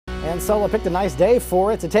And Solo picked a nice day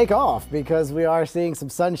for it to take off because we are seeing some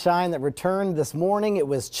sunshine that returned this morning. It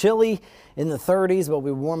was chilly in the 30s, but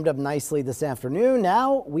we warmed up nicely this afternoon.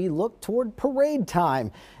 Now we look toward parade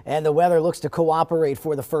time, and the weather looks to cooperate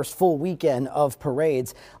for the first full weekend of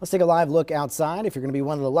parades. Let's take a live look outside. If you're going to be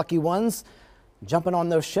one of the lucky ones jumping on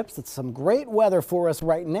those ships, it's some great weather for us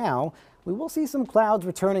right now. We will see some clouds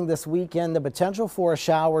returning this weekend, the potential for a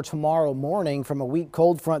shower tomorrow morning from a weak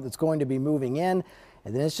cold front that's going to be moving in.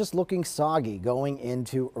 And then it's just looking soggy going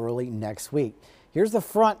into early next week. Here's the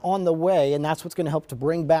front on the way, and that's what's going to help to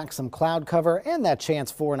bring back some cloud cover and that chance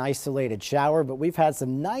for an isolated shower. But we've had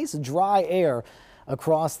some nice dry air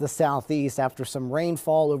across the southeast after some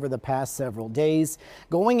rainfall over the past several days.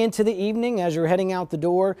 Going into the evening as you're heading out the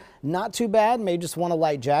door, not too bad. May just want a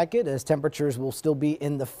light jacket as temperatures will still be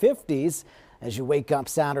in the 50s. As you wake up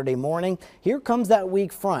Saturday morning, here comes that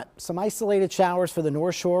weak front. Some isolated showers for the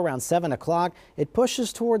North Shore around 7 o'clock. It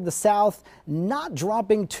pushes toward the south, not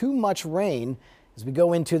dropping too much rain. As we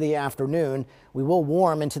go into the afternoon, we will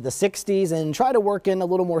warm into the 60s and try to work in a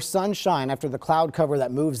little more sunshine after the cloud cover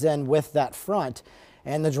that moves in with that front.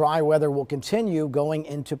 And the dry weather will continue going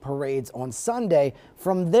into parades on Sunday.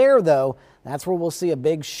 From there, though, that's where we'll see a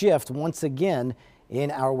big shift once again in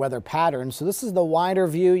our weather pattern. So this is the wider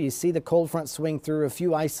view. You see the cold front swing through, a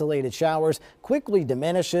few isolated showers, quickly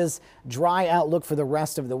diminishes, dry outlook for the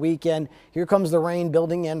rest of the weekend. Here comes the rain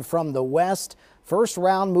building in from the west. First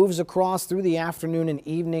round moves across through the afternoon and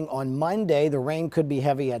evening on Monday. The rain could be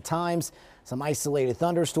heavy at times. Some isolated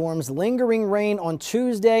thunderstorms, lingering rain on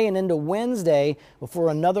Tuesday and into Wednesday before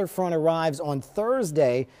another front arrives on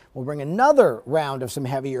Thursday. We'll bring another round of some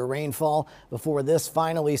heavier rainfall before this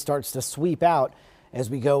finally starts to sweep out as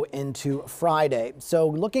we go into Friday. So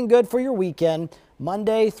looking good for your weekend.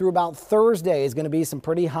 Monday through about Thursday is going to be some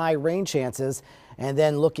pretty high rain chances, and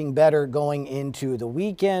then looking better going into the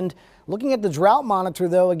weekend. Looking at the drought monitor,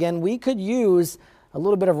 though, again, we could use a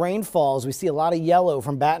little bit of rainfalls. We see a lot of yellow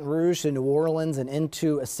from Baton Rouge to New Orleans and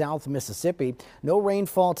into South Mississippi. No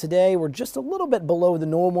rainfall today. We're just a little bit below the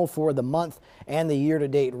normal for the month and the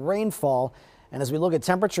year-to-date rainfall. And as we look at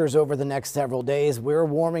temperatures over the next several days, we're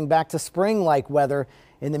warming back to spring-like weather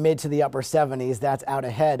in the mid to the upper 70s. That's out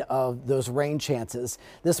ahead of those rain chances.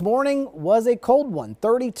 This morning was a cold one,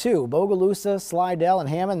 32, Bogalusa, Slidell, and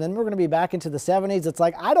Hammond. Then we're going to be back into the 70s. It's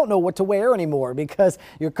like, I don't know what to wear anymore because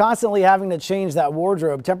you're constantly having to change that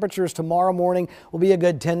wardrobe. Temperatures tomorrow morning will be a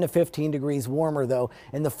good 10 to 15 degrees warmer, though,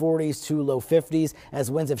 in the 40s to low 50s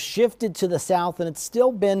as winds have shifted to the south, and it's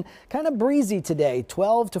still been kind of breezy today,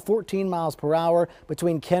 12 to 14 miles per hour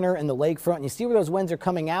between Kenner and the lakefront. And you see where those winds are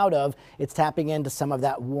coming out of. It's tapping into some of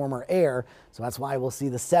that warmer air. So that's why we'll see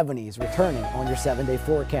the 70s returning on your 7-day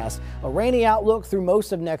forecast. A rainy outlook through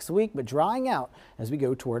most of next week, but drying out as we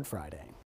go toward Friday.